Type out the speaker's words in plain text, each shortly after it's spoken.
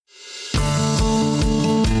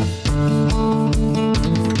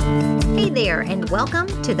welcome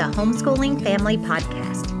to the Homeschooling Family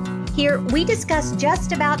Podcast. Here, we discuss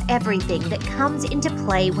just about everything that comes into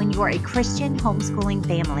play when you are a Christian homeschooling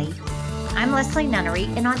family. I'm Leslie Nunnery,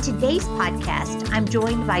 and on today's podcast, I'm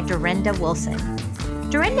joined by Dorinda Wilson.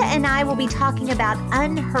 Dorinda and I will be talking about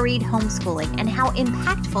unhurried homeschooling and how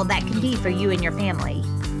impactful that can be for you and your family.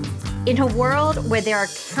 In a world where there are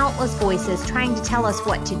countless voices trying to tell us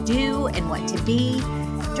what to do and what to be,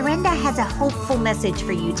 Dorinda has a hopeful message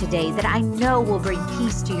for you today that I know will bring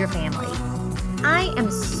peace to your family. I am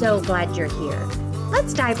so glad you're here.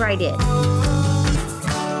 Let's dive right in.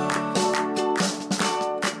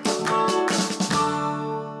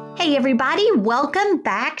 Hey everybody, welcome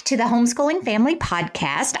back to the Homeschooling Family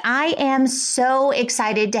Podcast. I am so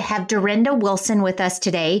excited to have Dorinda Wilson with us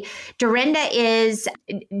today. Dorinda is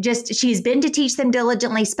she's been to Teach Them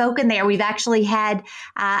Diligently, spoken there. We've actually had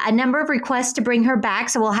a number of requests to bring her back,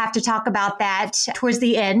 so we'll have to talk about that towards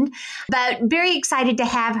the end. But very excited to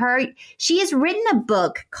have her. She has written a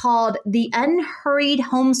book called The Unhurried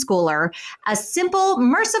Homeschooler, a simple,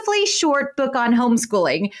 mercifully short book on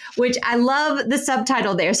homeschooling, which I love the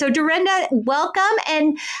subtitle there. So Dorinda, welcome.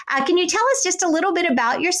 And can you tell us just a little bit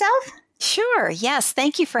about yourself? Sure. Yes.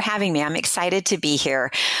 Thank you for having me. I'm excited to be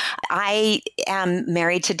here. I am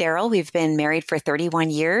married to Daryl. We've been married for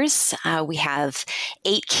 31 years. We have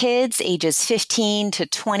 8 kids, ages 15 to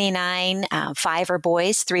 29. 5 are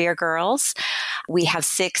boys, 3 are girls. We have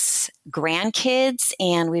 6 grandkids,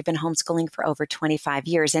 and we've been homeschooling for over 25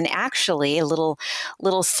 years. And actually, a little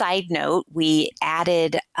side note, we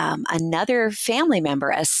added another family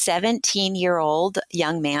member, a 17-year-old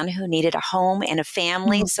young man who needed a home and a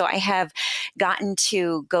family. Mm-hmm. So I have gotten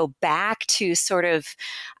to go back to sort of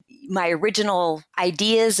my original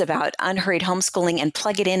ideas about unhurried homeschooling and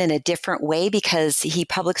plug it in a different way because he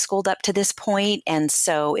public schooled up to this point. And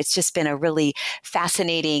so it's just been a really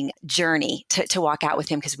fascinating journey to walk out with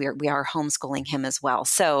him because we are homeschooling him as well.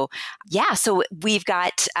 So so we've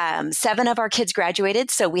got 7 of our kids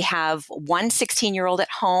graduated. So we have one 16-year-old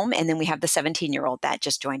at home, and then we have the 17-year-old that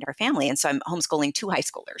just joined our family. And so I'm homeschooling 2 high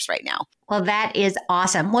schoolers right now. Well, that is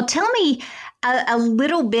awesome. Well, tell me a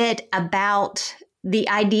little bit about the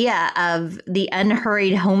idea of the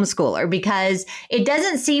unhurried homeschooler, because it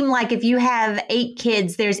doesn't seem like if you have 8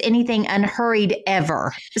 kids, there's anything unhurried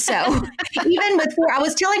ever. So even with 4, I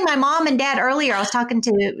was telling my mom and dad earlier, I was talking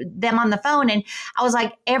to them on the phone, and I was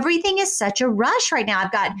like, everything is such a rush right now.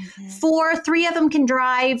 I've got 4, 3 of them can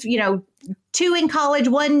drive, 2 in college,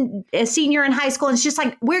 1 a senior in high school. And it's just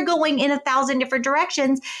like, we're going in 1,000 different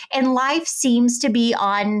directions, and life seems to be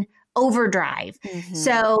on overdrive. Mm-hmm.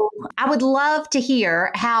 So I would love to hear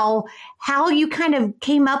how you kind of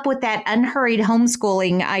came up with that unhurried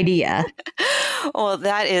homeschooling idea. Well,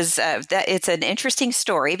 that is it's an interesting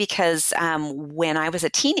story because when I was a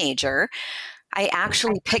teenager, I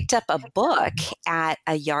actually picked up a book at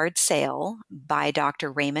a yard sale by Dr.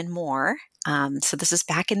 Raymond Moore. So this is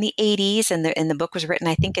back in the 80s, and the book was written,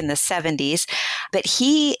 I think, in the 70s. But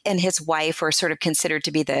he and his wife were sort of considered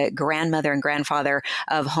to be the grandmother and grandfather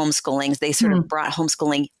of homeschooling. They sort of brought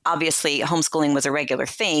homeschooling. Obviously, homeschooling was a regular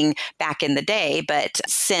thing back in the day, but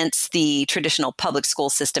since the traditional public school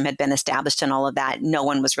system had been established and all of that, no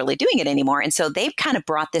one was really doing it anymore. And so they've kind of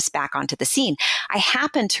brought this back onto the scene. I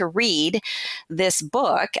happened to read this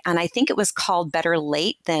book, and I think it was called Better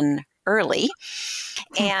Late Than Early.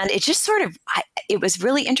 And it just sort of, it was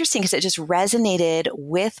really interesting because it just resonated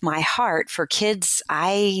with my heart for kids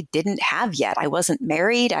I didn't have yet. I wasn't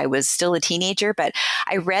married. I was still a teenager, but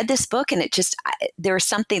I read this book and it just, there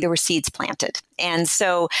were seeds planted. And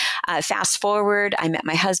so fast forward, I met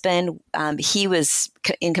my husband. He was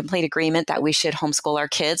in complete agreement that we should homeschool our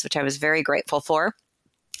kids, which I was very grateful for.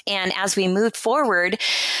 And as we moved forward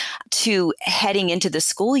to heading into the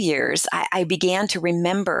school years, I began to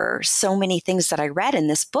remember so many things that I read in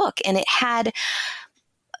this book. And it had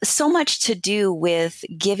so much to do with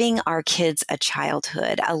giving our kids a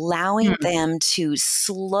childhood, allowing them to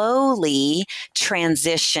slowly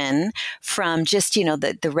transition from just,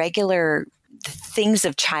 the regular things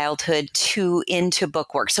of childhood into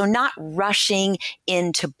bookwork. So not rushing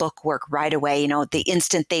into bookwork right away. The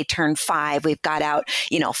instant they turn 5, we've got out,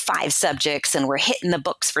 5 subjects and we're hitting the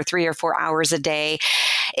books for 3 or 4 hours a day.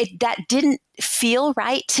 That didn't feel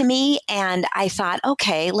right to me. And I thought,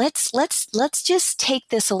 okay, let's just take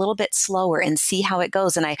this a little bit slower and see how it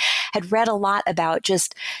goes. And I had read a lot about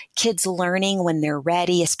just kids learning when they're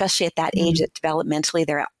ready, especially at that age that developmentally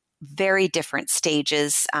they're very different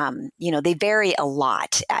stages. They vary a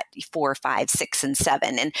lot at 4, 5, 6, and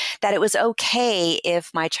 7, and that it was okay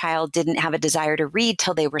if my child didn't have a desire to read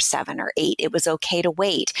till they were 7 or 8. It was okay to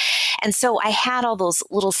wait. And so I had all those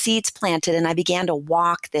little seeds planted and I began to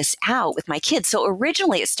walk this out with my kids. So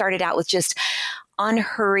originally it started out with just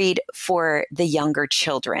unhurried for the younger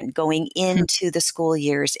children, going into the school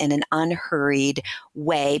years in an unhurried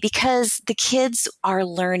way, because the kids are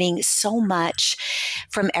learning so much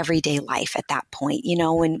from everyday life at that point.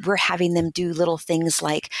 When we're having them do little things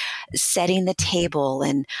like setting the table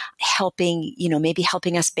and helping, maybe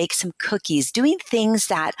helping us bake some cookies, doing things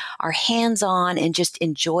that are hands-on and just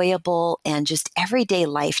enjoyable and just everyday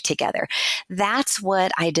life together. That's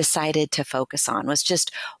what I decided to focus on, was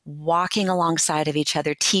just walking alongside of each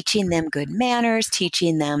other, teaching them good manners,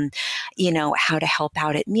 teaching them, how to help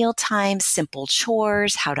out at mealtimes, simple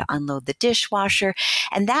chores, how to unload the dishwasher.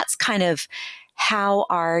 And that's kind of how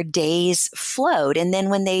our days flowed. And then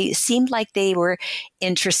when they seemed like they were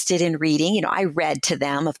interested in reading, I read to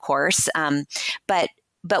them, of course,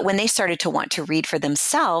 but when they started to want to read for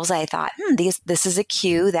themselves, I thought, this is a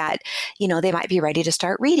cue that, they might be ready to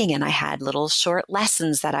start reading. And I had little short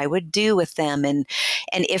lessons that I would do with them. And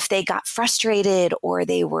if they got frustrated or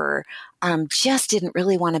they were just didn't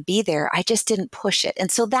really want to be there, I just didn't push it.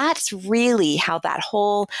 And so that's really how that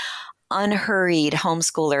whole unhurried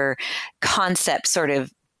homeschooler concept sort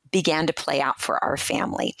of began to play out for our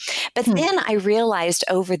family. But then I realized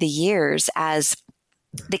over the years, as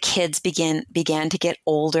the kids began to get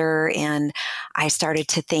older and I started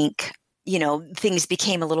to think, things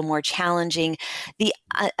became a little more challenging.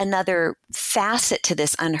 Another facet to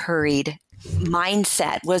this unhurried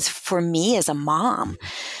mindset was for me as a mom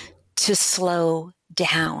to slow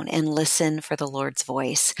down and listen for the Lord's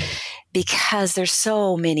voice, because there's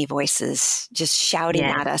so many voices just shouting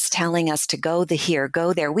at us, telling us to go here,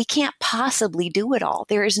 go there. We can't possibly do it all.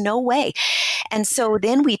 There is no way. And so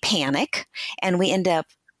then we panic and we end up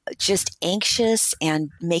just anxious and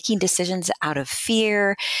making decisions out of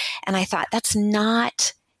fear. And I thought, that's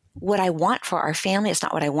not what I want for our family. It's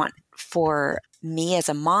not what I want for me as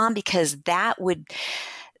a mom, because that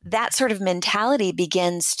sort of mentality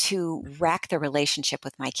begins to wreck the relationship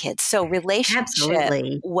with my kids. So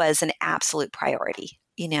relationship was an absolute priority,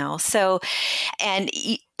 So, and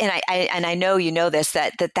I know this,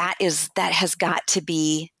 that has got to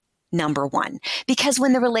be number one, because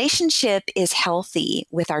when the relationship is healthy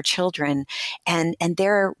with our children and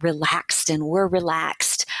they're relaxed and we're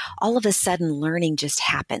relaxed, all of a sudden learning just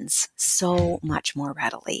happens so much more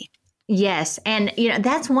readily. Yes. And,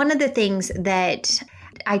 that's one of the things that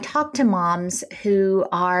I talk to moms who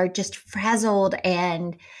are just frazzled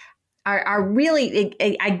and are really,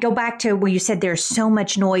 I go back to where you said there's so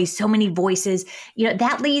much noise, so many voices,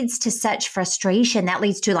 that leads to such frustration. That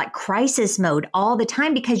leads to like crisis mode all the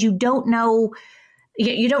time, because you don't know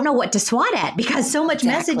what to swat at, because so much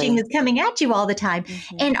messaging is coming at you all the time.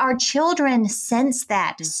 And our children sense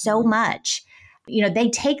that so much. They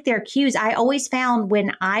take their cues. I always found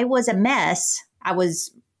when I was a mess, I was,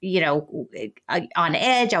 on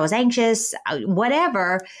edge, I was anxious,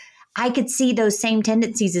 whatever. I could see those same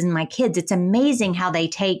tendencies in my kids. It's amazing how they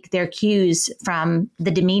take their cues from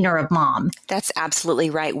the demeanor of mom. That's absolutely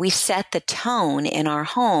right. We set the tone in our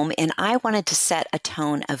home, and I wanted to set a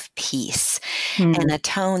tone of peace and a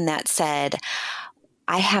tone that said,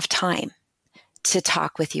 I have time to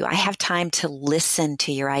talk with you. I have time to listen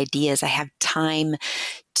to your ideas. I have time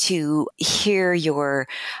to hear your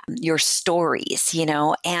stories,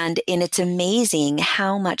 and it's amazing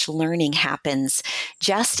how much learning happens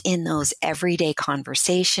just in those everyday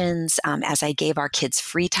conversations. As I gave our kids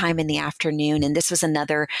free time in the afternoon, and this was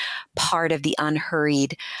another part of the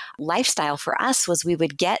unhurried lifestyle for us, was we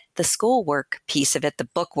would get the schoolwork piece of it, the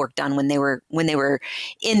book work done when they were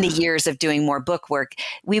in the years of doing more book work.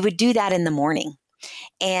 We would do that in the morning.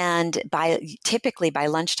 And typically by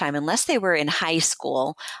lunchtime, unless they were in high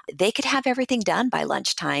school, they could have everything done by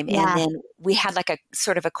lunchtime. Yeah. And then we had like a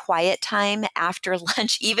sort of a quiet time after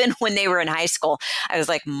lunch. Even when they were in high school, I was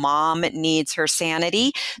like, Mom needs her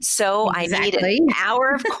sanity. So I need an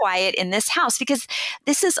hour of quiet in this house, because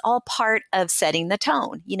this is all part of setting the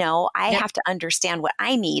tone. I have to understand what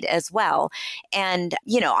I need as well. And,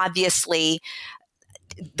 obviously,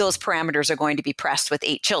 those parameters are going to be pressed with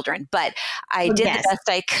 8 children, but I did the best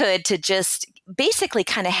I could to just basically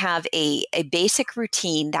kind of have a basic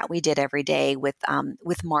routine that we did every day with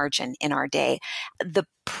margin in our day. The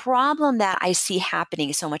problem that I see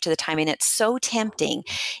happening so much of the time, and it's so tempting,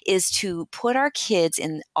 is to put our kids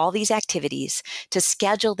in all these activities, to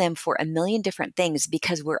schedule them for a million different things,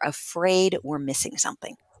 because we're afraid we're missing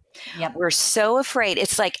something. Yep. We're so afraid.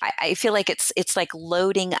 It's like, I feel like it's like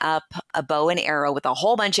loading up a bow and arrow with a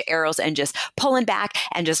whole bunch of arrows and just pulling back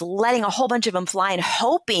and just letting a whole bunch of them fly and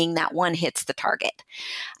hoping that one hits the target.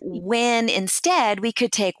 When instead we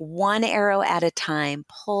could take one arrow at a time,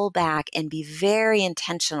 pull back and be very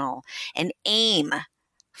intentional and aim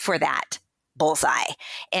for that bullseye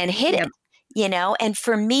and hit it. Yep. And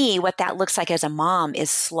for me, what that looks like as a mom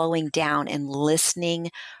is slowing down and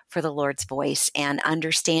listening for the Lord's voice and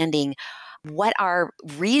understanding what our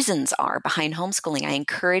reasons are behind homeschooling. I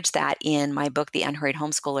encourage that in my book, The Unhurried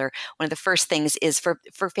Homeschooler. One of the first things is for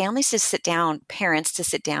families to sit down, parents to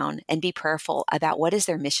sit down and be prayerful about what is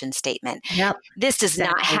their mission statement. Yep. This does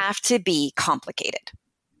not Exactly. have to be complicated.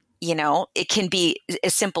 It can be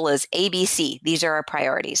as simple as ABC. These are our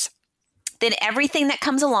priorities. Then everything that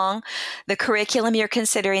comes along, the curriculum you're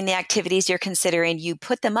considering, the activities you're considering, you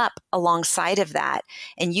put them up alongside of that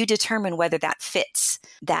and you determine whether that fits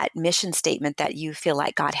that mission statement that you feel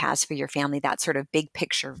like God has for your family, that sort of big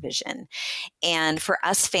picture vision. And for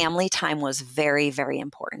us, family time was very, very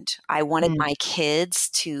important. I wanted my kids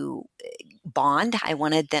to bond. I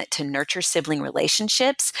wanted to nurture sibling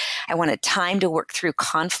relationships. I wanted time to work through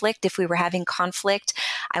conflict if we were having conflict.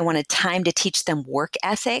 I wanted time to teach them work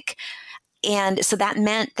ethic. And so that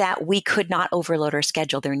meant that we could not overload our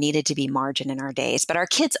schedule. There needed to be margin in our days. But our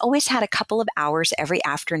kids always had a couple of hours every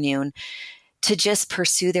afternoon to just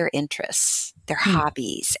pursue their interests, their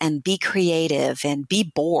hobbies, and be creative and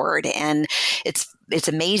be bored. And it's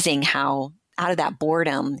amazing how out of that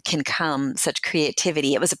boredom can come such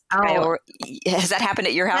creativity. It was a priority. Has that happened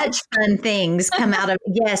at your house? Such fun things come out of,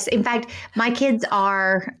 yes. In fact, my kids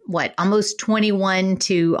are almost 21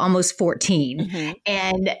 to almost 14. Mm-hmm.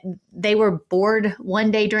 And they were bored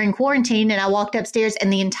one day during quarantine. And I walked upstairs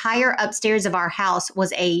and the entire upstairs of our house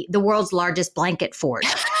was the world's largest blanket fort,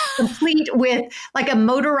 complete with like a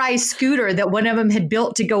motorized scooter that one of them had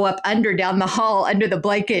built to go up down the hall, under the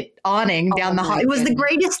blanket awning down the hall. It was the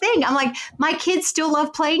greatest thing. I'm like, my kids still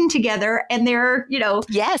love playing together and they're,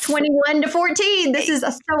 yes, 21 to 14. This is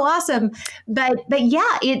so awesome. But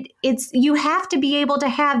yeah, it's, you have to be able to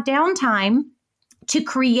have downtime to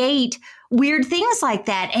create weird things like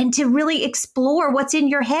that and to really explore what's in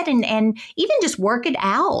your head and even just work it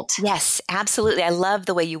out. Yes, absolutely. I love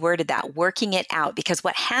the way you worded that, working it out, because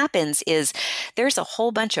what happens is there's a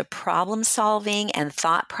whole bunch of problem solving and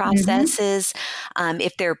thought processes.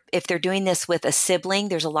 If they're doing this with a sibling,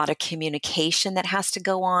 there's a lot of communication that has to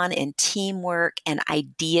go on and teamwork and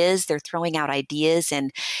ideas. They're throwing out ideas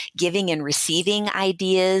and giving and receiving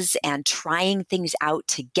ideas and trying things out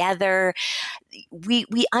together. We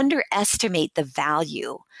underestimate the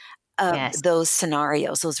value of those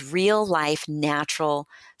scenarios, those real life, natural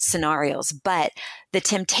scenarios. But the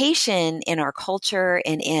temptation in our culture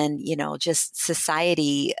and in, just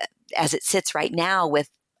society as it sits right now with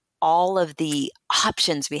all of the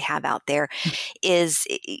options we have out there is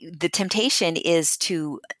the temptation is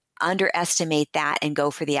to underestimate that and go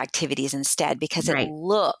for the activities instead, because it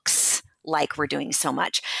looks like we're doing so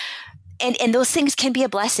much. And those things can be a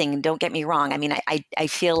blessing. Don't get me wrong. I mean, I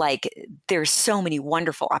feel like there's so many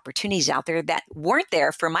wonderful opportunities out there that weren't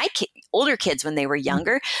there for my older kids when they were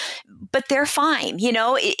younger, but they're fine.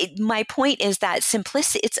 My point is that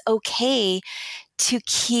simplicity, it's okay to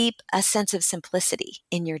keep a sense of simplicity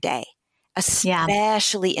in your day,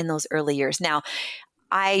 especially in those early years. Now,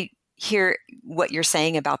 I hear what you're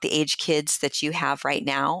saying about the age kids that you have right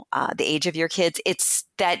now, the age of your kids.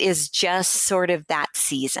 That is just sort of that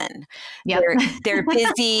season. Yep. They're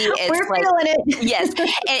busy. We're feeling it. Yes.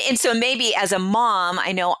 And so maybe as a mom,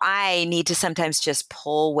 I know I need to sometimes just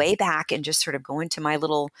pull way back and just sort of go into my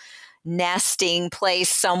little nesting place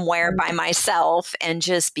somewhere by myself and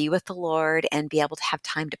just be with the Lord and be able to have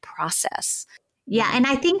time to process. Yeah. And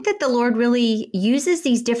I think that the Lord really uses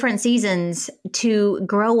these different seasons to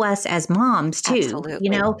grow us as moms too. Absolutely.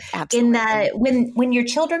 Absolutely. When your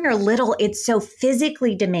children are little, it's so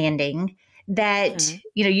physically demanding that,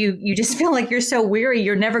 you just feel like you're so weary,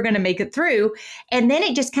 you're never going to make it through. And then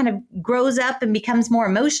it just kind of grows up and becomes more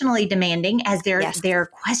emotionally demanding as their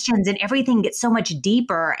questions and everything gets so much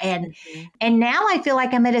deeper. And now I feel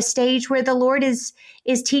like I'm at a stage where the Lord is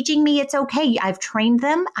teaching me it's okay. I've trained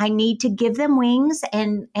them. I need to give them wings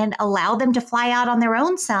and allow them to fly out on their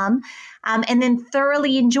own some. And then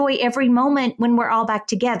thoroughly enjoy every moment when we're all back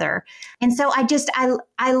together. And so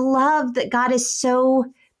I love that God is so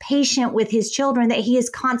patient with his children, that he is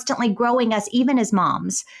constantly growing us, even as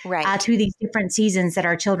moms, through these different seasons that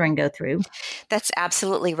our children go through. That's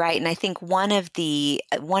absolutely right. And I think one of the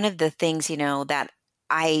things, that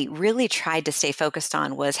I really tried to stay focused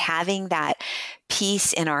on was having that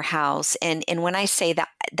peace in our house. And when I say that,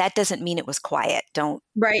 that doesn't mean it was quiet. Don't,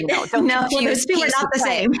 Right. don't No, confuse those two are peace not with the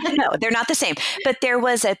quiet. same. No, they're not the same. But there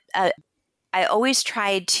was I always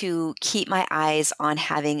tried to keep my eyes on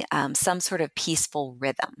having some sort of peaceful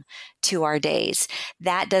rhythm to our days.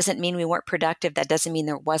 That doesn't mean we weren't productive. That doesn't mean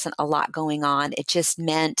there wasn't a lot going on. It just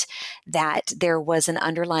meant that there was an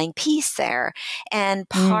underlying peace there. And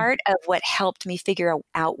part of what helped me figure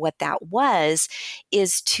out what that was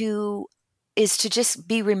is to just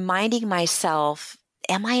be reminding myself,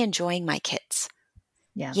 am I enjoying my kids?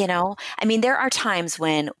 Yeah. I mean, there are times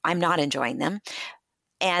when I'm not enjoying them,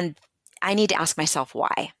 and I need to ask myself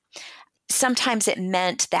why. Sometimes it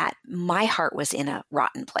meant that my heart was in a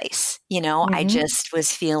rotten place. I just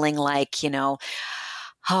was feeling like, that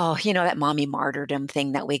mommy martyrdom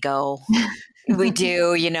thing that we do,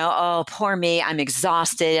 oh, poor me. I'm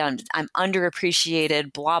exhausted. I'm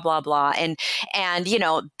underappreciated, blah, blah, blah. And,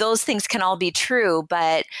 those things can all be true,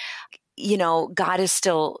 but God is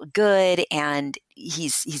still good, and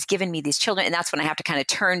he's given me these children. And that's when I have to kind of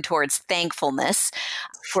turn towards thankfulness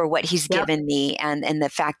for what he's given me, and the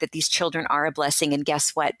fact that these children are a blessing. And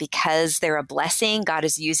guess what? Because they're a blessing, God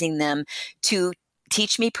is using them to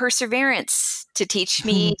teach me perseverance, to teach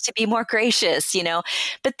me to be more gracious,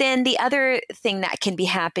 But then the other thing that can be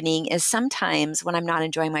happening is sometimes when I'm not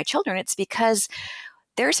enjoying my children, it's because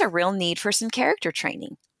there's a real need for some character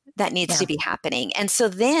training that needs to be happening. And so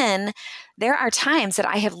then there are times that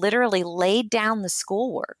I have literally laid down the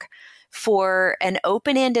schoolwork for an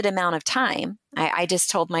open-ended amount of time. I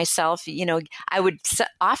just told myself, I would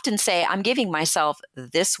often say, I'm giving myself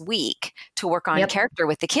this week to work on character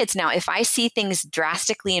with the kids. Now, if I see things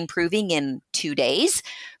drastically improving in 2 days,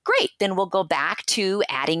 great. Then we'll go back to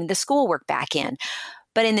adding the schoolwork back in.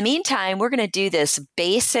 But in the meantime, we're going to do this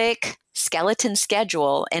basic skeleton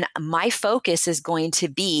schedule, and my focus is going to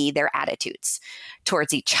be their attitudes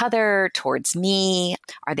towards each other, towards me.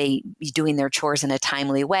 Are they doing their chores in a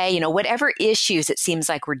timely way? Whatever issues it seems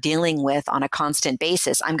like we're dealing with on a constant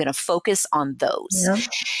basis, I'm going to focus on those. Yeah.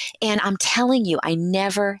 And I'm telling you, I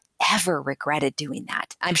never, ever regretted doing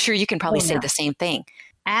that. I'm sure you can probably say the same thing.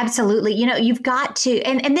 Absolutely. You've got to,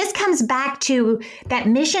 and this comes back to that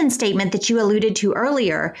mission statement that you alluded to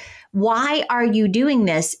earlier. Why are you doing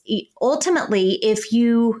this? Ultimately, if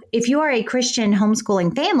you are a Christian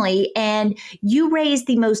homeschooling family and you raise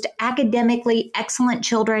the most academically excellent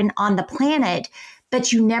children on the planet,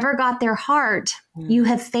 but you never got their heart, you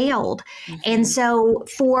have failed. And so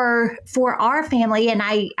for our family, and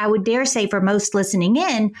I would dare say for most listening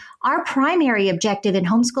in, our primary objective in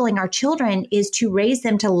homeschooling our children is to raise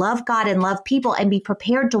them to love God and love people and be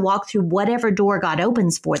prepared to walk through whatever door God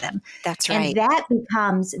opens for them. That's right. And that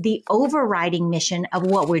becomes the overriding mission of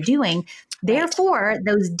what we're doing. Therefore,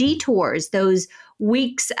 those detours, those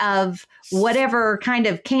weeks of whatever kind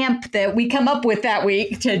of camp that we come up with that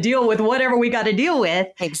week to deal with whatever we got to deal with,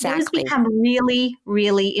 those become really,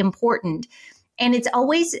 really important. And it's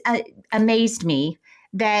always amazed me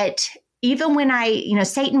that even when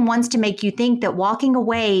Satan wants to make you think that walking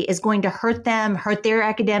away is going to hurt them, hurt their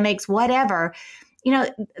academics, whatever,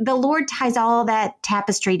 the Lord ties all that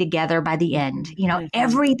tapestry together by the end,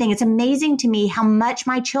 everything. It's amazing to me how much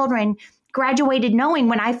my children graduated knowing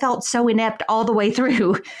when I felt so inept all the way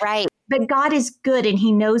through. Right. But God is good, and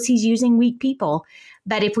he knows he's using weak people.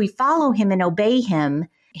 But if we follow him and obey him,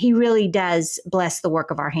 he really does bless the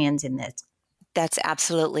work of our hands in this. That's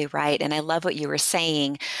absolutely right. And I love what you were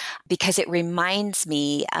saying, because it reminds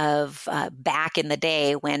me of back in the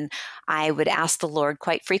day when I would ask the Lord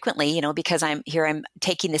quite frequently, because I'm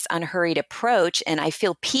taking this unhurried approach and I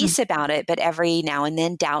feel peace about it. But every now and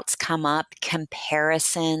then doubts come up,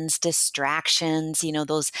 comparisons, distractions,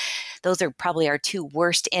 those are probably our two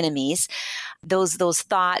worst enemies. Those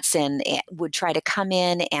thoughts and would try to come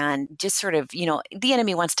in and just sort of, the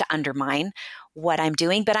enemy wants to undermine what I'm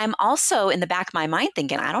doing, but I'm also in the back of my mind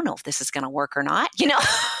thinking, I don't know if this is going to work or not,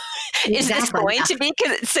 Is this going to be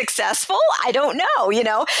successful? I don't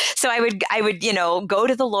know, So I would, go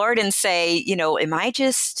to the Lord and say, am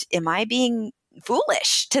I being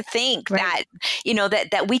foolish to think that,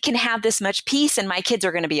 that we can have this much peace and my kids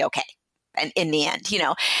are going to be okay. And in the end,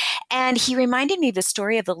 and he reminded me of the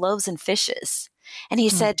story of the loaves and fishes. And he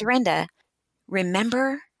said, Dorinda,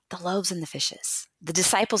 remember the loaves and the fishes. the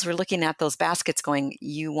disciples were looking at those baskets going,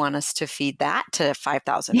 you want us to feed that to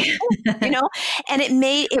 5,000 people, And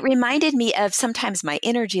it reminded me of sometimes my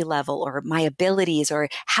energy level or my abilities or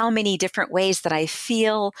how many different ways that I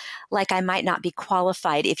feel like I might not be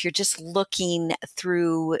qualified if you're just looking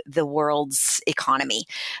through the world's economy.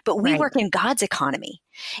 But we work in God's economy.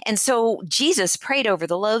 And so Jesus prayed over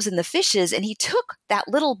the loaves and the fishes, and he took that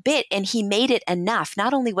little bit and he made it enough.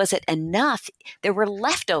 Not only was it enough, there were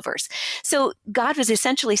leftovers. So God was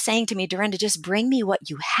essentially saying to me, Dorinda, just bring me what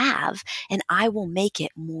you have and I will make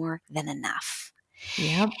it more than enough.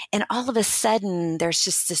 Yep. And all of a sudden, there's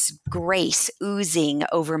just this grace oozing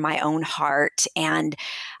over my own heart and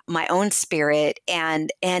my own spirit.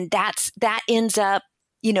 And that ends up,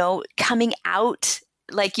 coming out,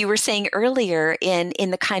 like you were saying earlier,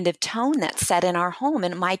 in the kind of tone that's set in our home.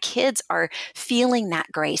 And my kids are feeling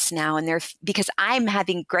that grace now. And because I'm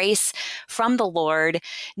having grace from the Lord,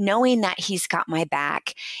 knowing that he's got my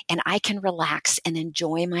back and I can relax and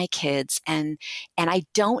enjoy my kids. And I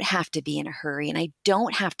don't have to be in a hurry, and I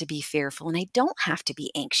don't have to be fearful, and I don't have to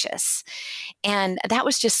be anxious. And that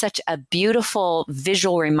was just such a beautiful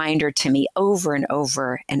visual reminder to me over and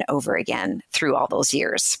over and over again through all those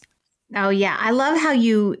years. Oh, yeah. I love how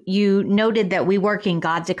you noted that we work in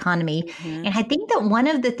God's economy. Mm-hmm. And I think that one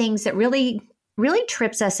of the things that really, really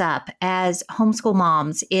trips us up as homeschool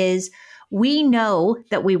moms is we know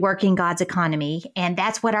that we work in God's economy, and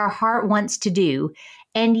that's what our heart wants to do.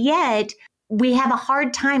 And yet we have a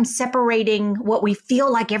hard time separating what we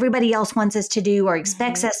feel like everybody else wants us to do or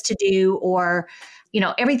expects us to do, or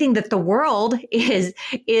everything that the world is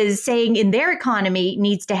saying in their economy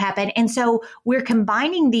needs to happen. And so we're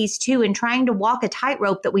combining these two and trying to walk a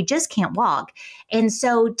tightrope that we just can't walk. And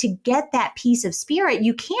so to get that peace of spirit,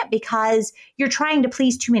 you can't, because you're trying to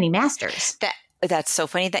please too many masters. That's so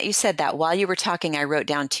funny that you said that. While you were talking, I wrote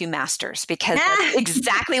down 2 masters, because that's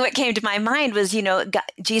exactly what came to my mind was,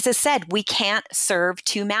 Jesus said we can't serve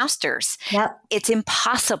 2 masters. Yep. It's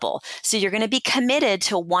impossible. So you're going to be committed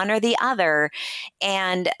to one or the other.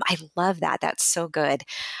 And I love that. That's so good.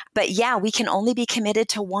 But yeah, we can only be committed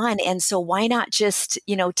to one. And so why not just,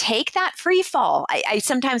 take that free fall? I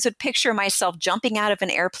sometimes would picture myself jumping out of an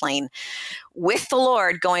airplane with the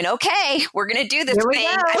Lord going, okay, we're going to do this thing.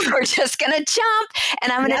 We're just going to jump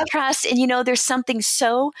and I'm going to trust. And, there's something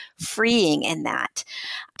so freeing in that,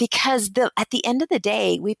 because at the end of the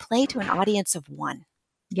day, we play to an audience of one.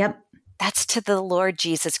 Yep. That's to the Lord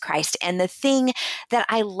Jesus Christ. And the thing that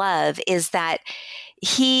I love is that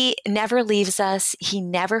he never leaves us. He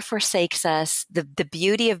never forsakes us. The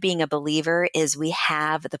beauty of being a believer is we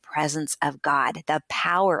have the presence of God, the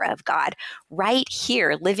power of God right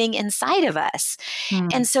here living inside of us.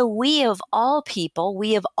 And so we of all people,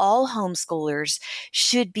 we of all homeschoolers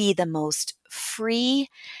should be the most free,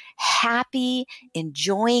 happy,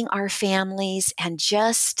 enjoying our families, and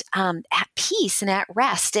just at peace and at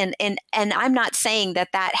rest. And I'm not saying that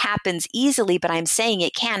happens easily, but I'm saying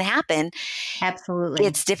it can happen. Absolutely.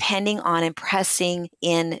 It's depending on and pressing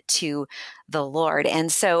into the Lord.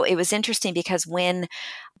 And so it was interesting because when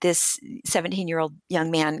this 17-year-old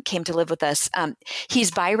young man came to live with us,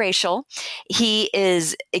 he's biracial. He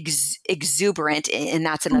is exuberant, and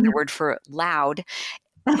that's another word for loud,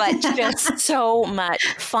 but just so much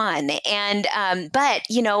fun. And, but,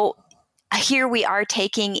 here we are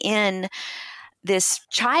taking in this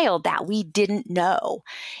child that we didn't know,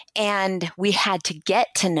 and we had to get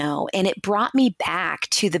to know. And it brought me back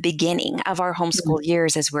to the beginning of our homeschool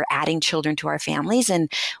years as we're adding children to our families.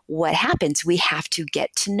 And what happens? We have to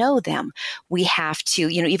get to know them. We have to,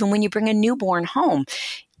 even when you bring a newborn home,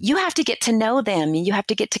 you have to get to know them, and you have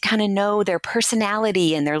to get to kind of know their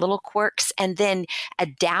personality and their little quirks, and then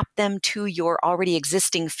adapt them to your already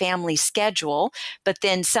existing family schedule, but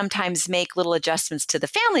then sometimes make little adjustments to the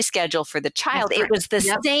family schedule for the child. It was the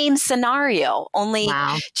same scenario, only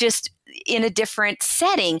just in a different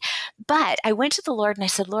setting. But I went to the Lord and I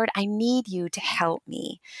said, Lord, I need you to help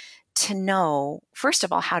me to know, first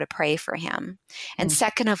of all, how to pray for him. And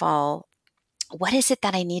second of all, what is it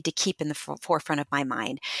that I need to keep in the forefront of my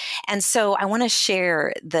mind? And so I want to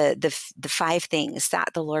share the 5 things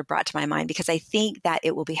that the Lord brought to my mind, because I think that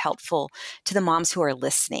it will be helpful to the moms who are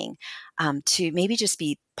listening to maybe just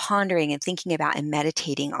be pondering and thinking about and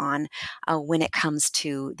meditating on when it comes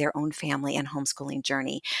to their own family and homeschooling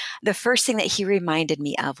journey. The first thing that he reminded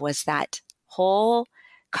me of was that whole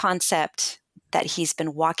concept that he's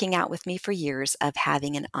been walking out with me for years of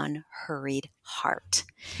having an unhurried heart.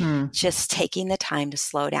 Just taking the time to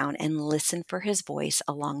slow down and listen for his voice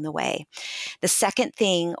along the way. The second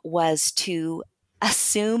thing was to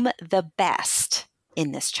assume the best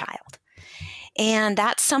in this child. And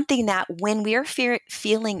that's something that when we're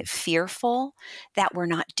feeling fearful that we're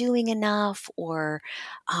not doing enough, or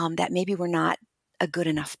that maybe we're not a good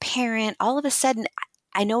enough parent, all of a sudden,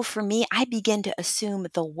 I know for me, I begin to assume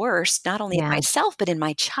the worst, not only in Yeah. myself, but in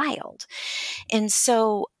my child. And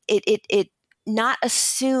so it not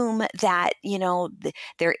assume that,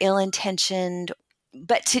 they're ill-intentioned,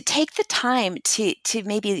 but to take the time to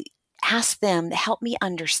maybe ask them, help me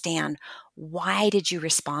understand, why did you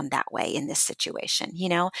respond that way in this situation?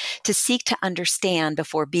 To seek to understand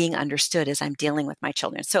before being understood as I'm dealing with my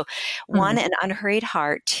children. So 1, Mm. an unhurried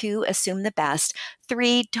heart. 2, assume the best.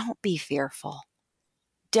 3, don't be fearful.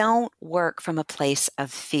 Don't work from a place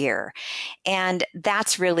of fear. And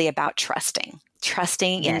that's really about trusting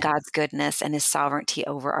in Yes. God's goodness and his sovereignty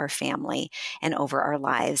over our family and over our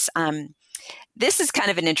lives. This is kind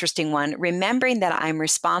of an interesting one, remembering that I'm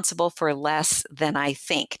responsible for less than I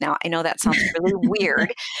think. Now, I know that sounds really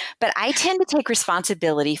weird, but I tend to take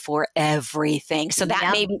responsibility for everything. So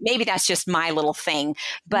that Yep. maybe that's just my little thing. No,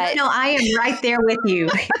 But no, I am right there with you.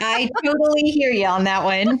 I totally hear you on that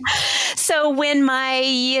one. so when my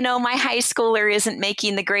high schooler isn't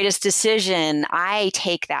making the greatest decision, I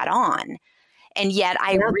take that on. And yet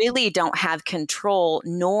I Yep. really don't have control,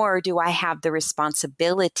 nor do I have the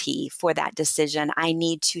responsibility for that decision. I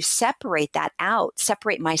need to separate that out,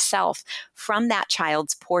 separate myself from that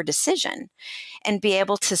child's poor decision, and be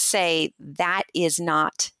able to say that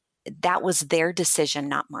was their decision,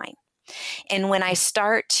 not mine. And when I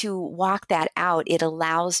start to walk that out, it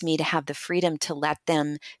allows me to have the freedom to let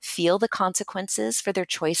them feel the consequences for their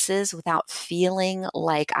choices without feeling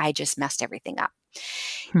like I just messed everything up.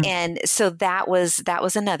 Hmm. And so that was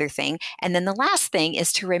another thing. And then the last thing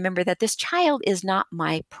is to remember that this child is not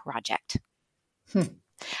my project. Hmm.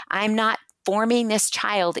 I'm not forming this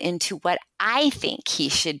child into what I think he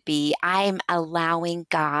should be. I'm allowing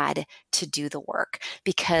God to do the work,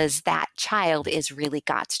 because that child is really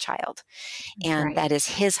God's child. And Right. that is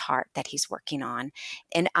his heart that he's working on.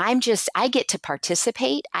 And I get to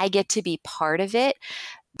participate. I get to be part of it,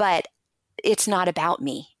 but it's not about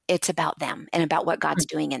me. It's about them and about what God's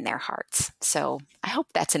doing in their hearts. So I hope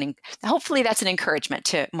hopefully that's an encouragement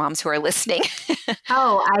to moms who are listening.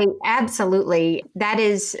 Oh, I absolutely.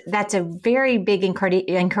 That's a very big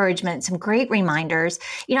encouragement, some great reminders,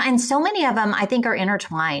 and so many of them I think are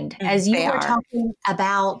intertwined. As you They were are. talking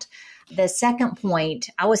about the second point,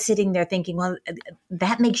 I was sitting there thinking, well,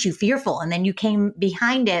 that makes you fearful. And then you came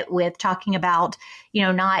behind it with talking about,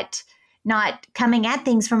 not coming at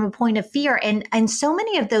things from a point of fear. And so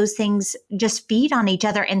many of those things just feed on each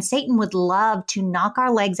other. And Satan would love to knock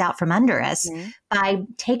our legs out from under us by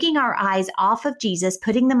taking our eyes off of Jesus,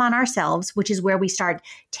 putting them on ourselves, which is where we start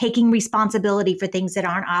taking responsibility for things that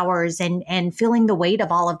aren't ours and feeling the weight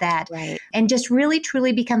of all of that. Right. And just really,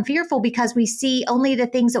 truly become fearful because we see only the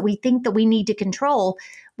things that we think that we need to control,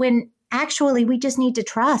 when actually we just need to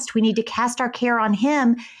trust. We need to cast our care on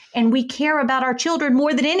him. And we care about our children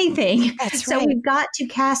more than anything. That's So right. we've got to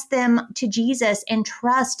cast them to Jesus and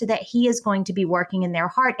trust that he is going to be working in their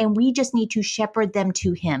heart. And we just need to shepherd them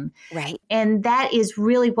to him. Right. And that is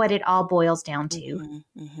really what it all boils down to.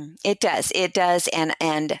 Mm-hmm, mm-hmm. It does.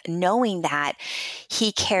 And knowing that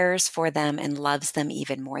he cares for them and loves them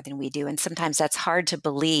even more than we do. And sometimes that's hard to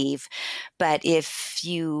believe, but if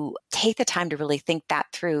you take the time to really think that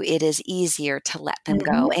through, it is easier to let them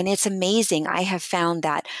go. And it's amazing. I have found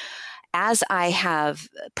that as I have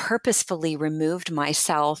purposefully removed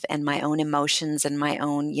myself and my own emotions and my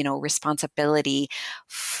own, responsibility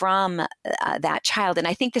from that child, and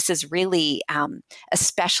I think this is really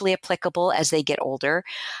especially applicable as they get older,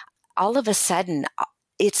 all of a sudden,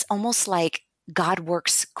 it's almost like God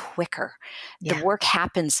works quicker. Yeah. The work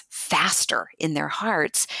happens faster in their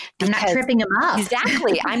hearts. I'm not tripping them up.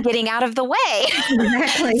 Exactly. I'm getting out of the way.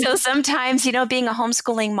 Exactly. So sometimes, being a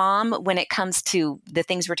homeschooling mom, when it comes to the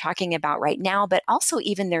things we're talking about right now, but also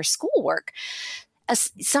even their schoolwork,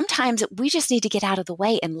 sometimes we just need to get out of the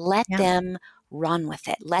way and let them run with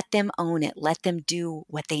it. Let them own it. Let them do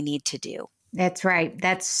what they need to do. That's right.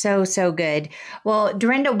 That's so, so good. Well,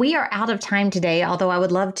 Dorinda, we are out of time today, although I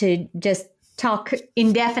would love to just talk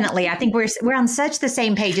indefinitely. I think we're on such the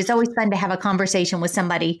same page. It's always fun to have a conversation with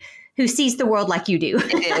somebody who sees the world like you do.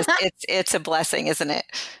 It is. It's a blessing, isn't it?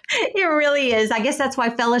 It really is. I guess that's why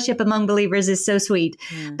fellowship among believers is so sweet.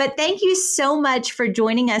 But thank you so much for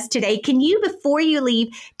joining us today. Can you, before you leave,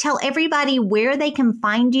 tell everybody where they can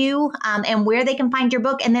find you and where they can find your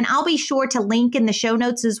book? And then I'll be sure to link in the show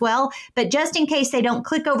notes as well. But just in case they don't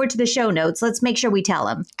click over to the show notes, let's make sure we tell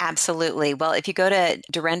them. Absolutely. Well, if you go to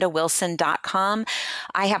dorindawilson.com,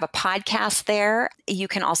 I have a podcast there. You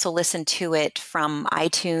can also listen to it from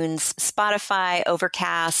iTunes Spotify,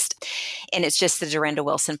 Overcast, and it's just the Dorinda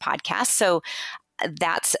Wilson podcast. So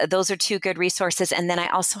those are two good resources. And then I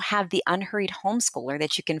also have the Unhurried Homeschooler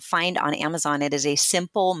that you can find on Amazon. It is a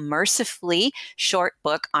simple, mercifully short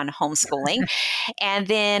book on homeschooling. And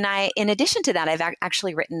then in addition to that, I've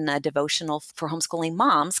actually written a devotional for homeschooling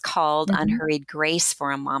moms called Unhurried Grace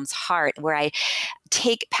for a Mom's Heart, where I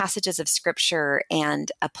take passages of scripture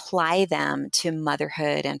and apply them to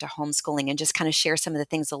motherhood and to homeschooling and just kind of share some of the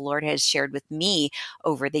things the Lord has shared with me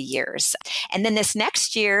over the years. And then this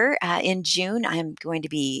next year, in June, I'm going to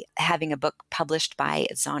be having a book published by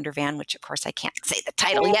Zondervan, which of course I can't say the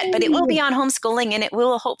title yet, but it will be on homeschooling, and it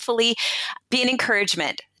will hopefully be an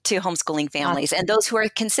encouragement to homeschooling families and those who are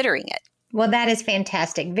considering it. Well, that is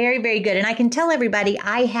fantastic. Very, very good. And I can tell everybody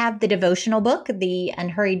I have the devotional book, The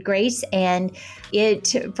Unhurried Grace, and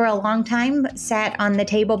it for a long time sat on the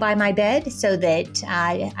table by my bed so that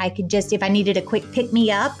I could just, if I needed a quick pick me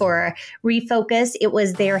up or refocus, it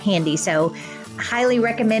was there handy. So highly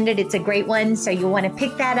recommended. It's a great one. So you'll want to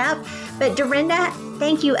pick that up. But Dorinda,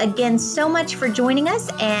 thank you again so much for joining us.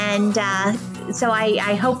 And so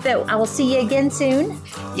I hope that I will see you again soon.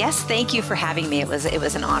 Yes, thank you for having me. It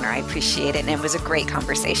was an honor. I appreciate it. And it was a great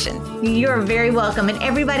conversation. You're very welcome. And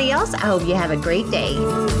everybody else, I hope you have a great day.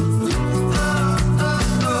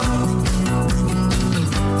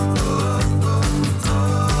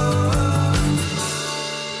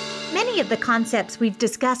 Many of the concepts we've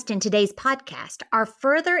discussed in today's podcast are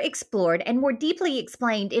further explored and more deeply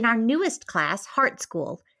explained in our newest class, Heart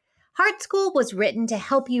School. Heart School was written to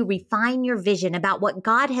help you refine your vision about what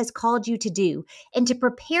God has called you to do and to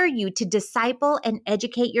prepare you to disciple and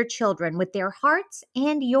educate your children with their hearts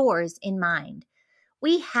and yours in mind.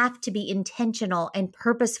 We have to be intentional and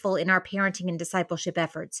purposeful in our parenting and discipleship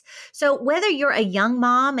efforts. So whether you're a young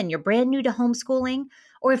mom and you're brand new to homeschooling,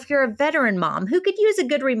 or if you're a veteran mom who could use a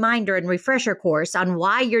good reminder and refresher course on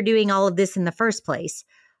why you're doing all of this in the first place,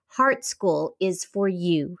 Heart School is for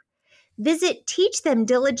you. Visit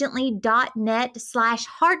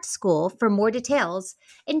teachthemdiligently.net/heartschool for more details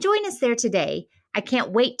and join us there today. I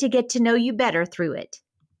can't wait to get to know you better through it.